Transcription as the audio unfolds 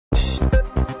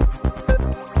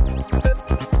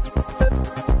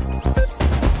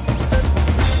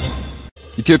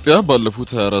ኢትዮጵያ ባለፉት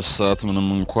 24 ሰዓት ምንም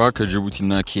እንኳን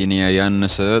ከጅቡቲና ኬንያ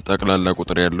ያነሰ ጠቅላላ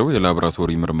ቁጥር ያለው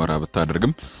የላብራቶሪ ምርመራ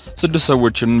ብታደርግም 6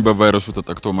 ሰዎችን በቫይረሱ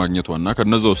ተጠቅተው ማግኘቷና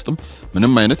ከነዛው ውስጥም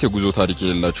ምንም አይነት የጉዞ ታሪክ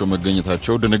የሌላቸው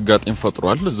መገኘታቸው ድንጋጤን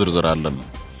ፈጥሯል። ዝርዝር አለን።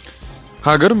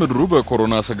 ሀገር ምድሩ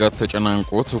በኮሮና ስጋት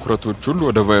ተጨናንቆ ትኩረቶች ሁሉ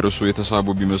ወደ ቫይረሱ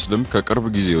የተሳቡ ቢመስልም ከቅርብ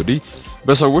ጊዜ ወዲህ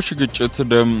በሰዎች ግጭት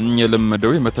ደም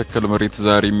የለመደው የመተከል መሬት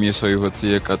ዛሬም የሰው ሕይወት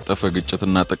የቀጠፈ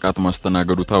ግጭትና ጥቃት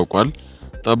ማስተናገዱ ታውቋል።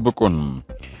 ጠብቁን።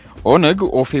 ኦነግ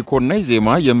ኦፌኮና ኢዜማ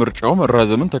የምርጫው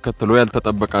መራዘምን ተከትሎ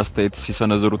ያልተጠበቀ አስተያየት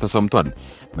ሲሰነዝሩ ተሰምቷል።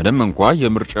 ምንም እንኳን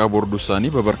የምርጫ ቦርድ ውሳኔ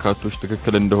በበርካቶች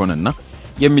ትክክል እንደሆነና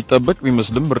የሚጠበቅ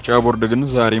ቢመስልም ምርጫ ቦርድ ግን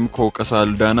ዛሬም ከወቀሳ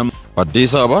አልዳነም።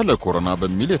 አዲስ አበባ ለኮሮና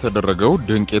በሚል የተደረገው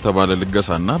ድንቅ የተባለ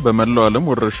ልገሳና በመላው ዓለም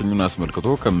ወረርሽኙን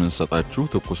አስመልክቶ ከምንሰጣችሁ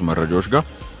ትኩስ መረጃዎች ጋር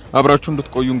አብራችሁ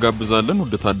እንድትቆዩ እንጋብዛለን።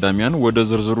 ውድ ታዳሚያን ወደ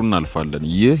ዝርዝሩ እናልፋለን።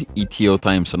 ይህ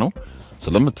EthioTimes ነው።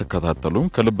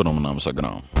 ስለምትከታተሉን ከልብ ነው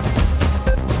ምናመሰግናው።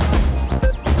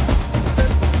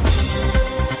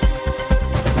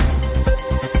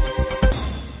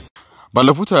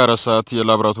 ባለፉት 24 ሰዓት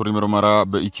የላብራቶሪ ምርመራ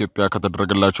በኢትዮጵያ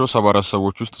ከተደረገላቸው 74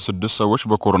 ሰዎች ውስጥ 6 ሰዎች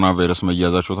በኮሮና ቫይረስ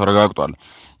መያዛቸው ተረጋግጧል።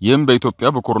 ይህም በኢትዮጵያ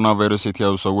በኮሮና ቫይረስ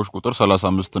የተያዙ ሰዎች ቁጥር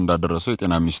 35 እንዳደረሰ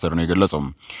የጤና ሚኒስቴር ነው የገለጸው።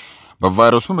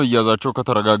 በቫይረሱ መያዛቸው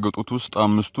ከተረጋገጡት ውስጥ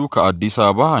 5ቱ ከአዲስ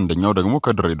አበባ፣ አንደኛው ደግሞ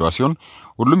ከድሬዳዋ ሲሆን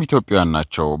ሁሉም ኢትዮጵያውያን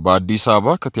ናቸው። በአዲስ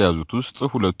አበባ ከተያዙት ውስጥ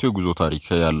 2ቱ የጉዞ ታሪክ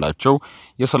ያላቸው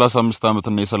የ35 ዓመት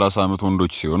እና የ30 ዓመት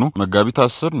ወንዶች ሲሆኑ መጋቢት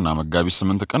 10 እና መጋቢት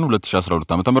 8 ቀን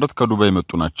 2012 ዓ.ም ከዱባይ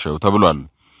መጡ ናቸው ተብሏል።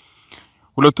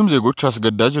 ሁለቱም ዜጎች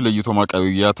አስገዳጅ ለይቶ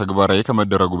ማቆያ ተግባራዊ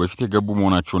ከመደረጉ በፊት የገቡ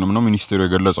መሆናቸውንም ነው ሚኒስቴሩ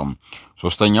የገለጸው።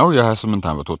 ሶስተኛው የ28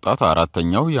 ዓመት ወጣት፣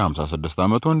 አራተኛው የ56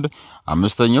 ዓመት ወንድ፣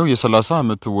 አምስተኛው የ30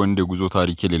 ዓመት ወንድ የጉዞ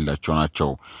ታሪክ የሌላቸው ናቸው።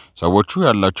 ሰዎቹ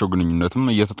ያላቸው ግንኙነትም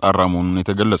እየተጣራ መሆኑን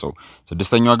የተገለጸው።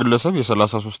 ስድስተኛው ግለሰብ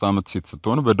የ33 ዓመት ሴት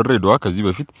ስትሆን በድሬዳዋ ከዚህ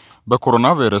በፊት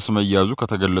በኮሮና ቫይረስ መያዙ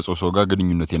ከተገለጸው ሰው ጋር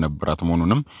ግንኙነት የነበራት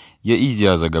መሆኑንም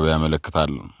የኢዜአ ዘገባ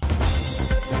ያመለክታል።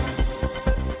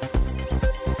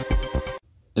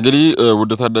 እንግዲህ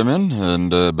ውድ ታዳሚያን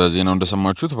በዜናው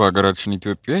እንደሰማችሁት በሀገራችን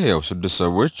ኢትዮጵያ ያው 6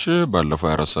 ሰዎች ባለፈው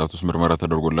 24 ሰዓት ውስጥ ምርመራ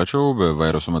ተደርጎላቸው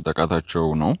በቫይረሱ መጠቃታቸው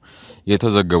ነው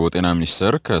የተዘገበው። ጤና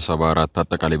ሚኒስቴር ከ74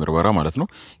 አጠቃላይ ምርመራ ማለት ነው።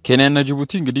 ኬንያና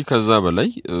ጅቡቲ እንግዲህ ከዛ በላይ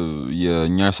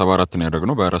የኛ 74 ነው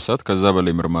ያደረግነው በ24 ሰዓት ከዛ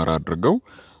በላይ ምርመራ አድርገው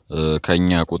ከኛ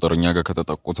ቁጥር እኛ ጋር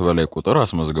ከተጠቁት በላይ ቁጥር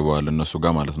አስመዝግበዋል እነሱ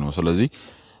ጋር ማለት ነው። ስለዚህ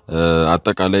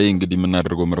አጠቃላይ እንግዲህ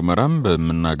የምናደርገው ምርመራም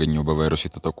በመናገኘው በቫይረስ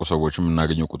የተጠቁ ሰዎች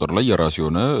የምናገኘው ቁጥር ላይ የራሱ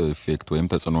የሆነ ኢፌክት ወይም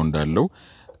ተጽዕኖ እንዳለው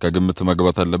ከግምት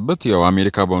መግባት አለበት። ያው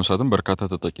አሜሪካ በአሁኑ ሰዓትም በርካታ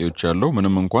ተጠቂዎች ያለው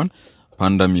ምንም እንኳን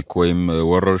ፓንደሚክ ወይም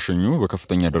ወረርሽኙ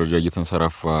በከፍተኛ ደረጃ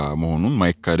እየተንሰራፋ መሆኑን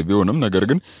ማይካድ ቢሆንም ነገር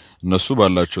ግን እነሱ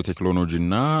ባላቸው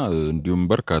ቴክኖሎጂና እንዲሁም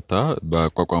በርካታ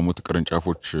በአቋቋሙት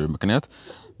ቅርንጫፎች ምክንያት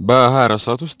በ24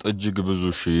 ሰዓት ውስጥ እጅግ ብዙ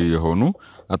ሺህ የሆኑ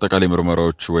አጠቃላይ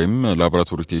ምርመራዎች ወይም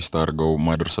ላብራቶሪ ቴስት አድርገው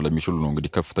ማድረስ ስለሚችሉ ነው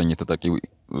እንግዲህ ከፍተኛ ተጠቂ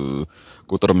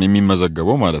ቁጥር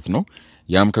የሚመዘገበው ማለት ነው።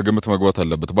 ያም ከግምት መግባት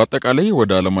አለበት። በአጠቃላይ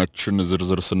ወደ ዓለማችን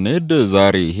ዝርዝር ስንሄድ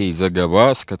ዛሬ ይሄ ዘገባ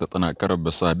እስከ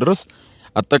ተጠናቀረበት ሰዓት ድረስ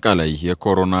አጠቃላይ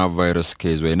የኮሮና ቫይረስ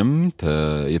ኬዝ ወይንም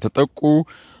የተጠቁ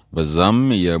በዛም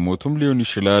የሞቱም ሊሆን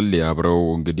ይችላል ያብረው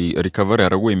እንግዲህ ሪከቨር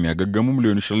ያደረጉ የሚያገገሙም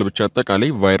ሊሆን ይችላል ብቻ አጠቃላይ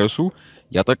ቫይረሱ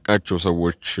ያጠቃቸው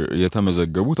ሰዎች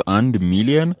የተመዘገቡት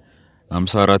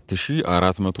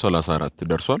 1,054,434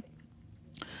 ደርሷል።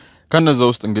 ከነዛ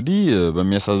ውስጥ እንግዲህ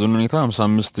በሚያሳዝን ሁኔታ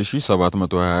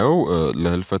 55,720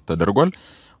 ለህልፈት ተደርጓል።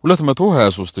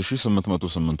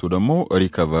 223,808 ደግሞ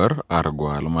ሪከቨር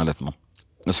አድርጓል ማለት ነው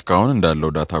እስካሁን እንዳለው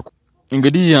ዳታ።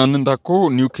 እንግዲህ ያንን ታኮ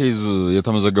ኒው ኬዝ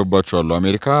የተመዘገባቸው አሉ።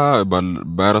 አሜሪካ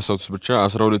በ24 ሰዓት ውስጥ ብቻ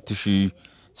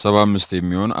 12,075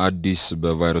 የሚሆን አዲስ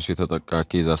በቫይረሱ የተጠቃ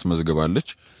ኬዝ አስመዝግባለች።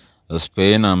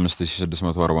 ስፔን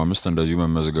 5,645 እንደዚሁ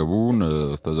መመዝገቡን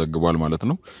ተዘግቧል ማለት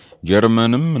ነው።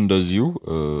 ጀርመንም እንደዚሁ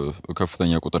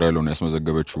ከፍተኛ ቁጥር ያለው ነው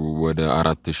ያስመዘገበችው ወደ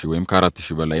 4,000 ወይም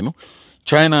ከ4,000 በላይ ነው።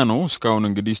 ቻይና ነው እስካሁን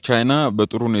እንግዲህ ቻይና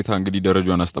በጥሩ ሁኔታ እንግዲህ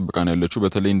ደረጃውን አስጠብቃን ያለችው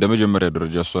በተለይ እንደ መጀመሪያ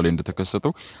ደረጃ እሷ ላይ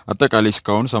እንደተከሰተው አጠቃላይ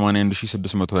እስካሁን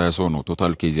 81,620 ሰው ነው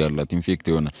ቶታል ኬዝ ያላት ኢንፌክት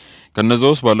የሆነ።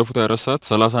 ከነዛው ውስጥ ባለፉት 24 ሰዓት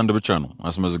 31 ብቻ ነው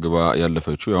አስመዝግባ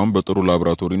ያለፈችው ያውም በጥሩ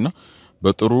ላብራቶሪና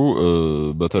በጥሩ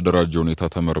በተደራጀ ሁኔታ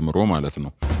ተመርምሮ ማለት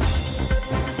ነው።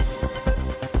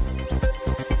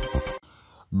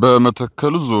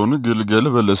 በመተከል ዞን ግልገል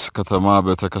በለስ ከተማ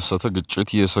በተከሰተ ግጭት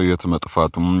የሰው ሕይወት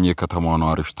መጥፋቱን የከተማው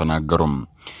ነዋሪዎች ተናገሩ።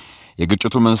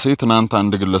 የግጭቱ መንስኤ ትናንት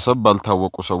አንድ ግለሰብ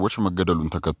ባልታወቁ ሰዎች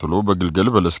መገደሉን ተከትሎ በግልገል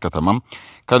በለስ ከተማ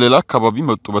ከሌላ አካባቢ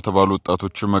መጡ በተባሉ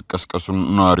ወጣቶች መቀስቀሱን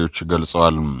ነዋሪዎች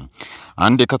ገልጸዋል።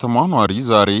 አንድ የከተማው ነዋሪ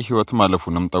ዛሬ ህይወት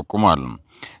ማለፉንም ጠቁሟል።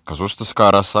 ከ3 እስከ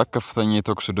 4 ሰዓት ከፍተኛ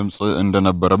የተኩስ ድምጽ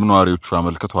እንደነበረም ነዋሪዎቹ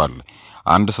አመልክተዋል።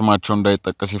 አንድ ስማቸው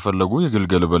እንዳይጠቀስ የፈለጉ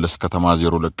የግልገል በለስ ከተማ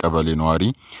 02 ቀበሌ ነዋሪ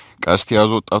ቀስት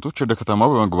የያዙ ወጣቶች ወደ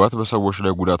ከተማው በመግባት በሰዎች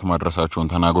ላይ ጉዳት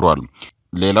ማድረሳቸውን ተናግረዋል።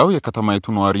 ሌላው የከተማይቱ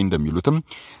ነዋሪ እንደሚሉትም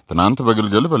ትናንት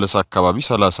በግልገል በለስ አካባቢ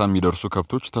 30 የሚደርሱ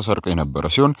ከብቶች ተሰርቀው የነበረ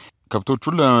ሲሆን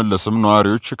ከብቶቹን ለመመለስም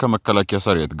ነዋሪዎች ከመከላከያ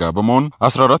ሰራዊት ጋር በመሆን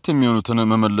 14 የሚሆኑትን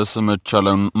መመለስ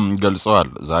መቻሉን ገልጸዋል።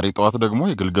 ዛሬ ጠዋት ደግሞ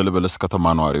የግልገል በለስ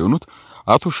ከተማ ነዋሪ የሆኑት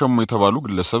አቶ ሸሞ የተባሉ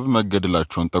ግለሰብ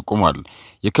መገደላቸውን ጠቁሟል።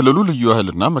 የክልሉ ልዩ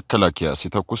ኃይልና መከላከያ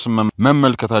ሲተኩስ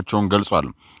መመልከታቸውን ገልጿል።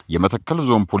 የመተከል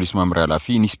ዞን ፖሊስ መምሪያ ኃላፊ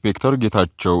ኢንስፔክተር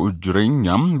ጌታቸው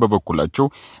እጅረኛም በበኩላቸው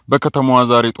በከተማዋ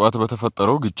ዛሬ ጠዋት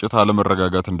በተፈጠረው ግጭት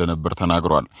አለመረጋጋት እንደነበር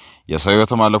ተናግረዋል። የሰው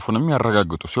ሕይወት ማለፉንም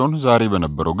ያረጋግጡ ሲሆን ዛሬ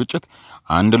በነበረው ግጭት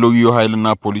አንድ ልዩ ኃይልና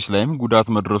ፖሊስ ላይም ጉዳት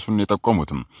መድረሱን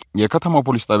የጠቆሙት የከተማው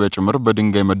ፖሊስ ጣቢያ ጭምር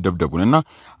በድንጋይ መደብደቡንና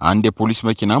አንድ የፖሊስ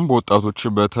መኪናም በወጣቶች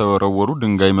በተወረወሩ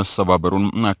ድንጋይ መሰባበሩን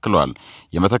አክለዋል።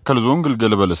 የመተከል ዞን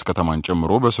ግልገል በለስ ከተማን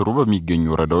ጨምሮ በስሩ በሚገኙ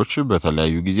ወረዳዎች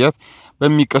በተለያዩ ጊዜያት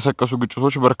በሚቀሰቀሱ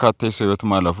ግጭቶች በርካታ የሰው ሕይወት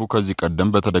ማለፉ ከዚህ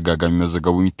ቀደም በተደጋጋሚ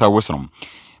መዘገቡ የሚታወስ ነው።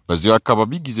 በዚሁ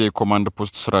አካባቢ ጊዜያዊ ኮማንድ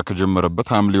ፖስት ስራ ከጀመረበት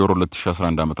ሐምሌ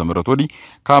 2011 ዓ.ም ወዲህ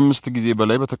ከ5 ጊዜ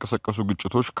በላይ በተቀሰቀሱ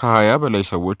ግጭቶች ከ20 በላይ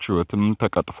ሰዎች ሕይወትን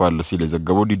ተቀጥፏል ሲል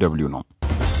የዘገበው ዲደብሊው ነው።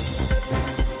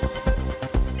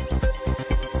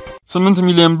 8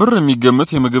 ሚሊዮን ብር የሚገመት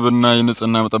የምግብና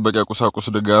የንጽህና መጠበቂያ ቁሳቁስ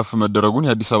ድጋፍ መደረጉን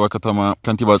የአዲስ አበባ ከተማ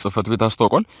ከንቲባ ጽሕፈት ቤት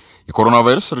አስታውቋል። የኮሮና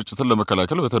ቫይረስ ስርጭትን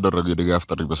ለመከላከል በተደረገው የድጋፍ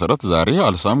ጥሪ መሰረት ዛሬ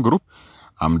አልሳም ግሩፕ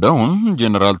አምዳውን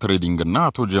ጄነራል ትሬዲንግ እና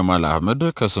አቶ ጀማል አህመድ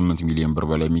ከ8 ሚሊዮን ብር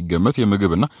በላይ የሚገመት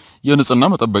የምግብና የንጽህና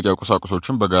መጠበቂያ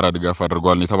ቁሳቁሶችን በጋራ ድጋፍ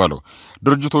አድርገዋል ነው የተባለው።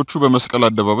 ድርጅቶቹ በመስቀል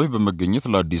አደባባይ በመገኘት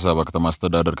ለአዲስ አበባ ከተማ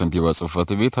አስተዳደር ከንቲባ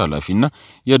ጽሕፈት ቤት ኃላፊና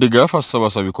የድጋፍ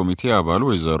አሰባሳቢ ኮሚቴ አባል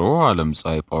ወይዘሮ ዓለም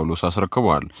ፀሐይ ጳውሎስ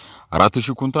አስረክበዋል።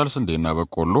 4000 ኩንታል ስንዴና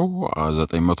በቆሎ፣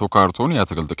 900 ካርቶን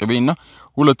የአትክልት ቅቤና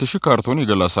 2000 ካርቶን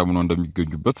የገላ ሳሙና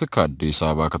እንደሚገኙበት ከአዲስ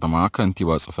አበባ ከተማ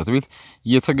ከንቲባ ጽሕፈት ቤት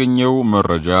የተገኘው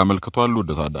መረጃ አመልክቷል።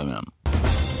 ወደ ታዳሚያን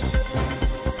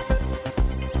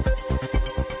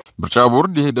ምርጫ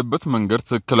ቦርድ የሄደበት መንገድ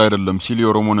ትክክል አይደለም ሲል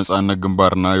የኦሮሞ ነጻነት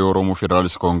ግንባርና የኦሮሞ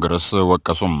ፌዴራሊስት ኮንግረስ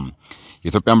ወቀሱም።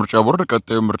 የኢትዮጵያ ምርጫ ቦርድ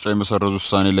ቀጣዩ ምርጫ የመሰረዝ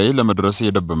ውሳኔ ላይ ለመድረስ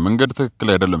የሄደበት መንገድ ትክክል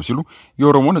አይደለም ሲሉ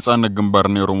የኦሮሞ ነጻነት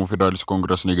ግንባርና የኦሮሞ ፌዴራሊስት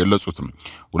ኮንግረስ ነው የገለጹት።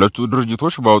 ሁለቱ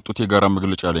ድርጅቶች ባወጡት የጋራ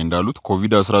መግለጫ ላይ እንዳሉት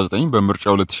ኮቪድ-19 በምርጫ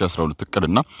 2012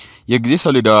 እቅድና የጊዜ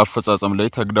ሰሌዳ አፈጻጸም ላይ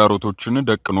ተግዳሮቶችን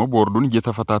ደቅኖ ቦርዱን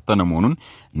እየተፈታተነ መሆኑን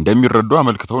እንደሚረዱ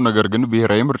አመልክተው ነገር ግን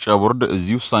ብሔራዊ ምርጫ ቦርድ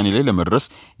እዚህ ውሳኔ ላይ ለመድረስ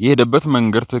የሄደበት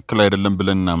መንገድ ትክክል አይደለም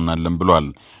ብለን እናምናለን ብለዋል።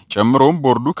 ጨምሮም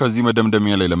ቦርዱ ከዚህ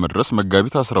መደምደሚያ ላይ ለመድረስ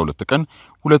መጋቢት 12 ቀን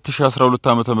 2012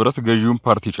 ዓ.ም ገዢውን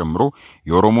ፓርቲ ጨምሮ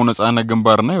የኦሮሞ ነጻነት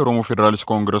ግንባርና የኦሮሞ ፌዴራሊስት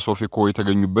ኮንግረስ ኦፌኮ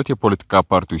የተገኙበት የፖለቲካ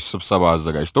ፓርቲዎች ስብሰባ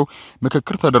አዘጋጅተው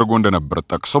ምክክር ተደርጎ እንደነበር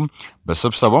ጠቅሰው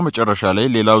በስብሰባው መጨረሻ ላይ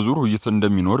ሌላ ዙር ውይይት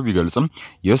እንደሚኖር ቢገልጽም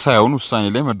የሳይሆን ውሳኔ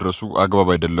ላይ መድረሱ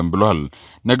አግባብ አይደለም ብለዋል።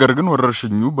 ነገር ግን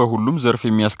ወረርሽኙ በሁሉም ዘርፍ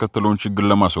የሚያስከትለውን ችግር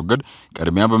ለማስወገድ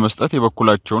ቅድሚያ በመስጠት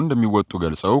የበኩላቸውን እንደሚወጡ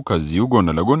ገልጸው ከዚሁ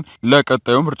ጎን ለጎን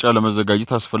ለቀጣዩ ምርጫ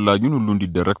ለመዘጋጀት አስፈላጊውን ሁሉ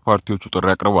እንዲደረግ ፓርቲዎቹ ጥሪ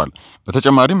አቅርበዋል።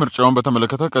 በተጨማሪ ምርጫውን በተመለከተ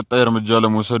ቀጣይ እርምጃ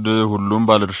ለመውሰድ ሁሉም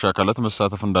ባለድርሻ አካላት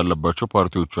መሳተፍ እንዳለባቸው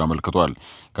ፓርቲዎቹ አመልክተዋል።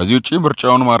 ከዚህ ውጪ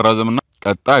ምርጫውን ማራዘምና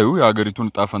ቀጣዩ የሀገሪቱን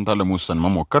ዕጣ ፈንታ ለመወሰን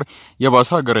መሞከር የባሰ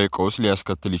ሀገራዊ ቀውስ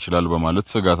ሊያስከትል ይችላል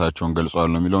በማለት ስጋታቸውን ገልጸዋል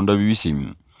ነው የሚለው እንደ ቢቢሲ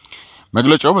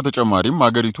መግለጫው። በተጨማሪም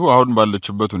ሀገሪቱ አሁን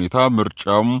ባለችበት ሁኔታ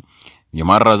ምርጫው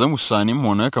የማራዘም ውሳኔም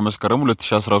ሆነ ከመስከረም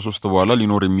 2013 በኋላ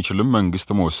ሊኖር የሚችልም መንግስት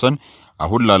መወሰን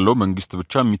አሁን ላለው መንግስት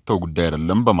ብቻ የሚተው ጉዳይ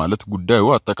አይደለም በማለት ጉዳዩ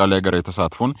አጠቃላይ ሀገራዊ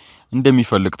ተሳትፎን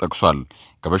እንደሚፈልግ ጠቅሷል።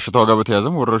 ከበሽታው ጋር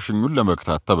በተያያዘም ወረርሽኙን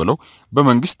ለመክታት ተብለው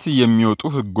በመንግስት የሚወጡ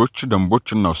ህጎች፣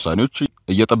 ደንቦችና ውሳኔዎች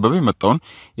እየጠበበ የመጣውን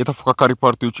የተፎካካሪ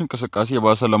ፓርቲዎች እንቅስቃሴ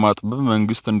የባሰ ለማጥበብ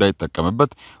መንግስት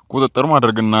እንዳይጠቀምበት ቁጥጥር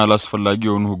ማድረግና አላስፈላጊ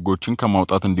የሆኑ ህጎችን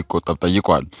ከማውጣት እንዲቆጠብ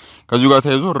ጠይቋል። ከዚሁ ጋር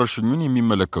ተያይዞ ወረርሽኙን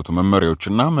የሚመለከቱ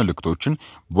መመሪያዎችና መልእክቶችን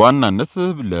በዋናነት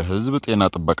ለህዝብ ጤና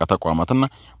ጥበቃ ተቋማትና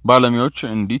ባለሙያዎች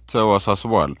እንዲተው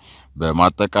አሳስበዋል።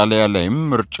 በማጠቃለያ ላይም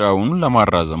ምርጫውን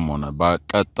ለማራዘም ሆነ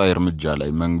በቀጣይ እርምጃ ላይ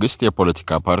መንግስት፣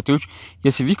 የፖለቲካ ፓርቲዎች፣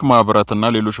 የሲቪክ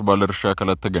ማህበራትና ሌሎች ባለድርሻ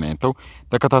አካላት ተገናኝተው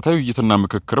ተከታታይ ውይይትና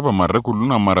ምክክር በማድረግ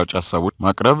ሁሉን አማራጭ ሀሳቦች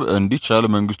ማቅረብ እንዲቻል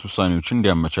መንግስት ውሳኔዎችን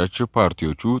እንዲያመቻች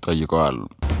ፓርቲዎቹ ጠይቀዋል።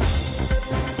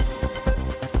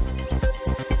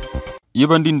 ይህ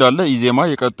በእንዲህ እንዳለ ኢዜማ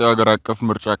የቀጣዩ ሀገር አቀፍ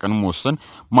ምርጫ ቀን መወሰን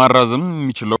ማራዘም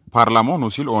የሚችለው ፓርላማው ነው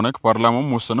ሲል ኦነግ ፓርላማው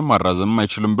መወሰንም ማራዘም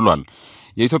አይችልም ብሏል።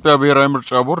 የኢትዮጵያ ብሔራዊ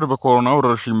ምርጫ ቦርድ በኮሮና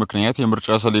ወረርሽኝ ምክንያት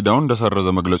የምርጫ ሰሌዳውን እንደሰረዘ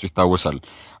መግለጹ ይታወሳል።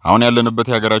 አሁን ያለንበት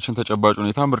የሀገራችን ተጨባጭ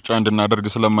ሁኔታ ምርጫ እንድናደርግ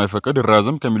ስለማይፈቅድ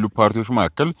ራዝም ከሚሉ ፓርቲዎች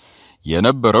መካከል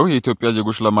የነበረው የኢትዮጵያ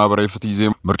ዜጎች ለማህበራዊ ፍትህ ጊዜ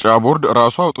ምርጫ ቦርድ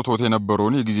ራሱ አውጥቶት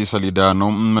የነበረውን የጊዜ ሰሌዳ ነው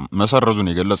መሰረዙን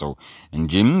የገለጸው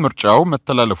እንጂ ምርጫው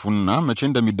መተላለፉና መቼ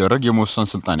እንደሚደረግ የመወሰን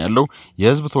ስልጣን ያለው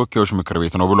የህዝብ ተወካዮች ምክር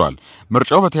ቤት ነው ብሏል።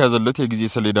 ምርጫው በተያዘለት የጊዜ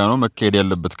ሰሌዳ ነው መካሄድ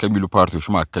ያለበት ከሚሉ ፓርቲዎች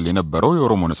መካከል የነበረው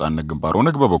የኦሮሞ ነጻነት ግንባር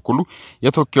ኦነግ በበኩሉ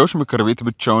የተወካዮች ምክር ቤት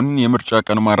ብቻውን የምርጫ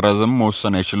ቀን ማራዘም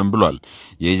መወሰን አይችልም ብሏል።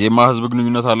 የኢዜማ ህዝብ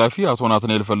ግንኙነት ኃላፊ አቶ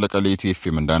ናትናኤል ፈለቀ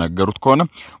ለኢትዮኤፍኤም እንዳነገሩት ከሆነ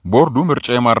ቦርዱ ምርጫ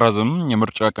የማራዘም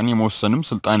የምርጫ ቀን የመወሰንም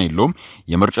ስልጣን የለውም።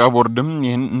 የምርጫ ቦርድም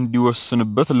ይህን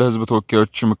እንዲወስንበት ለህዝብ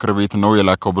ተወካዮች ምክር ቤት ነው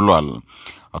የላከው ብሏል።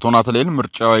 አቶ ናትናኤል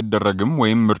ምርጫው አይደረግም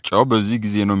ወይም ምርጫው በዚህ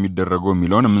ጊዜ ነው የሚደረገው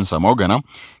የሚለውን የምንሰማው ገና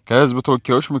ከህዝብ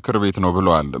ተወካዮች ምክር ቤት ነው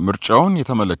ብለዋል። ምርጫውን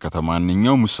የተመለከተ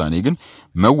ማንኛውም ውሳኔ ግን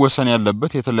መወሰን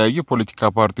ያለበት የተለያዩ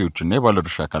ፖለቲካ ፓርቲዎችና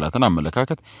የባለድርሻ አካላትን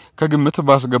አመለካከት ከግምት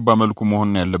ባስገባ መልኩ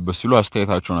መሆን ያለበት ሲሉ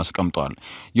አስተያየታቸውን አስቀምጠዋል።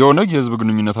 የኦነግ የህዝብ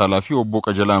ግንኙነት ኃላፊ ኦቦ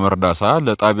ቀጀላ መርዳሳ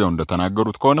ለጣቢያው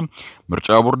እንደተናገሩት ከሆነ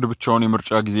ምርጫ ቦርድ ብቻውን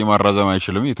የምርጫ ጊዜ ማራዘም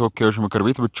አይችልም፣ የተወካዮች ምክር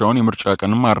ቤት ብቻውን የምርጫ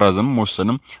ቀን ማራዘም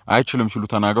መወሰንም አይችልም ሲሉ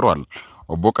ተናግረዋል።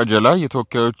 ኦቦ ቀጀላ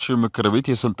የተወካዮች ምክር ቤት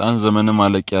የስልጣን ዘመን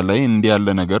ማለቂያ ላይ እንዲያለ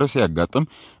ነገር ሲያጋጥም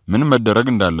ምን መደረግ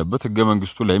እንዳለበት ህገ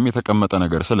መንግስቱ ላይም የተቀመጠ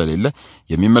ነገር ስለሌለ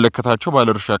የሚመለከታቸው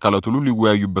ባለድርሻ አካላት ሁሉ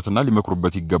ሊወያዩበትና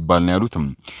ሊመክሩበት ይገባል ነው ያሉት።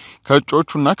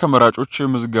 ከእጩዎቹና ከመራጮች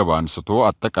ምዝገባ አንስቶ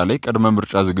አጠቃላይ ቅድመ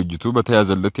ምርጫ ዝግጅቱ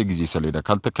በተያዘለት የጊዜ ሰሌዳ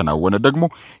ካልተከናወነ ደግሞ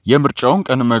የምርጫውን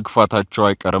ቀን መግፋታቸው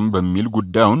አይቀርም በሚል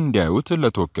ጉዳዩን እንዲያዩት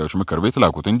ለተወካዮች ምክር ቤት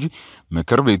ላኩት እንጂ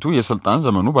ምክር ቤቱ የስልጣን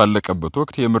ዘመኑ ባለቀበት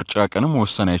ወቅት የምርጫ ቀን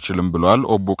መወሰን አይችልም ብለዋል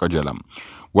ኦቦ ቀጀላ።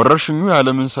 ወረርሽኙ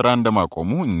የዓለምን ስራ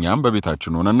እንደማቆሙ እኛም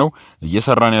በቤታችን ሆነን ነው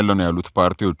እየሰራን ያለነው ያሉት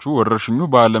ፓርቲዎቹ ወረርሽኙ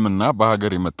በዓለምና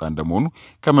በሀገር የመጣ እንደመሆኑ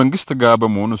ከመንግስት ጋር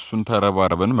በመሆን እሱን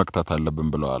ተረባርበን መክታት አለብን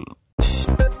ብለዋል።